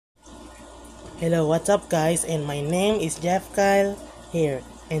Hello, what's up guys, and my name is Jeff Kyle here,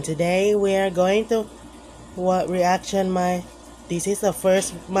 and today we are going to this is the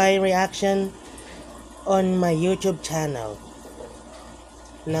first my reaction on my YouTube channel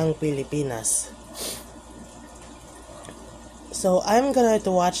ng Pilipinas. So I'm gonna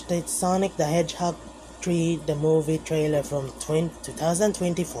to watch the Sonic the Hedgehog 3, the movie trailer from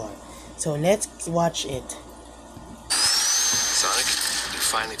 2024. So let's watch it. Sonic, you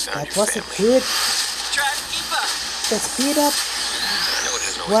finally found That your was family. a good. Keep up. The speed up. I know it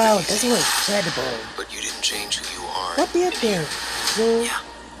hasn't always Wow, been that's easy, incredible. but you didn't change who you are. What do you think? So, Yeah.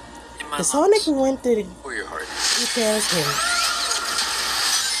 In my the Sonic lungs. went to Or your heart. he tells him.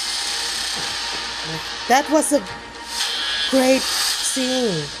 That was a great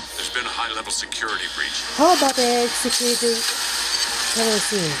scene. There's been a high-level security breach, How about the security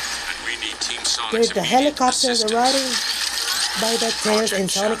scene? and we need Team Sonic's There's the immediate helicopters assistance. riding by the trails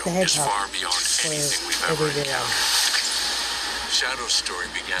and Sonic Project the Shadow is Hedgehog. far beyond anything we've ever everyone. encountered. Shadow's story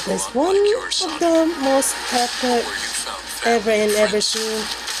began a It's lot one like yours, of Sonic, the most character where you found ever family and and ever friends. seen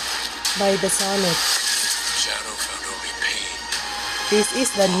by the Sonic. Shadow found only pain. This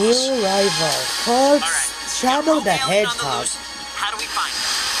is the new rival called All right. Shadow the Alien on the Hedgehog. loose. How do we find him?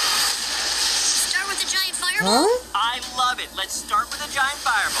 Start with a giant fireball. Huh? I love it. Let's start with a giant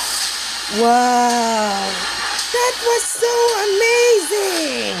fireball. Wow! That was so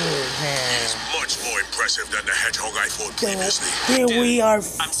amazing! He's much more impressive than the Hedgehog I fought previously. Here we are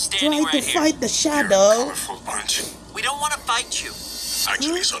I'm standing trying to right here. fight the You're a Shadow. colorful bunch. We don't want to fight you.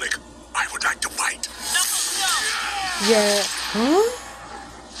 Actually, Sonic, I would like to fight. No. Yeah. Huh?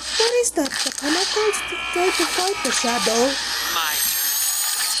 What is that? The Chronicles going to fight the Shadow? My.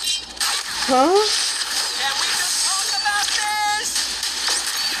 Huh? Can we just talk about this?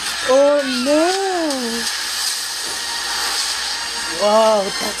 Oh no! Wow,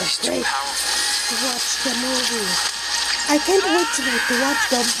 that's He's a too great powerful. to watch the movie. I can't wait to watch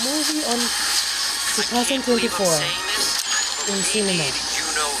the movie on I can't believe 2024 I'm saying this. in Maybe cinema. you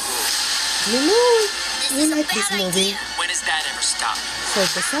know who. You know, This we is a like this bad movie. idea. When has that ever stopped? So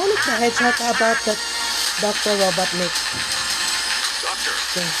the Sonic the Hedgehog about the Dr. Robotnik Doctor,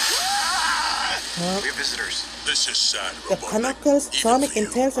 thing. Huh? We have visitors. this is sad, The Robotnik. Chronicles, Even Sonic for you.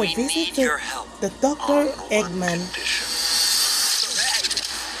 and Tails are We need visiting your help. the Dr. On one Eggman. condition.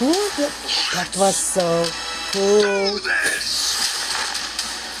 Huh? That was so cool. This.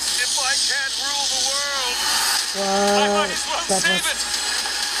 If I can't rule the world, I Wow, might as well that save was it.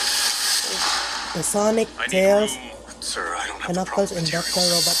 the Sonic, I need Tails, room. Sir, I don't have the Knuckles, proper and Dr.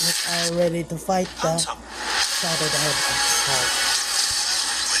 materials. Robotnik are ready to fight the Shadow the Hedgehog.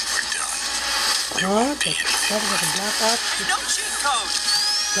 When we're done, Huh? That was a blackout. No cheat code.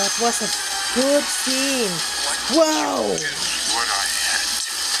 That was a good scene. Wow! what I had.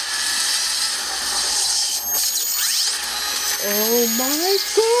 Oh my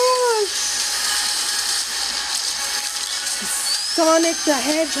gosh! Sonic the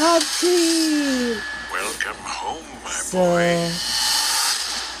Hedgehog 3! Welcome home, my So, boy.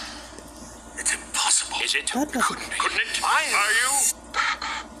 It's impossible. Is it? that was Couldn't it? Are you?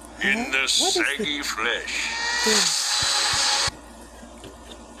 In the What is saggy flesh.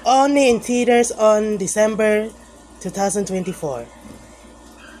 only in theaters on December 2024.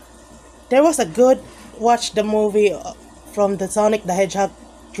 There was a good watch the movie from the Sonic the Hedgehog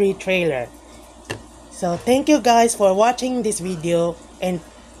 3 trailer. So thank you guys for watching this video, and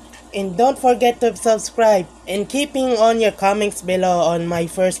don't forget to subscribe and keeping on your comments below on my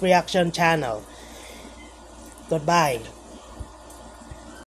first reaction channel. Goodbye.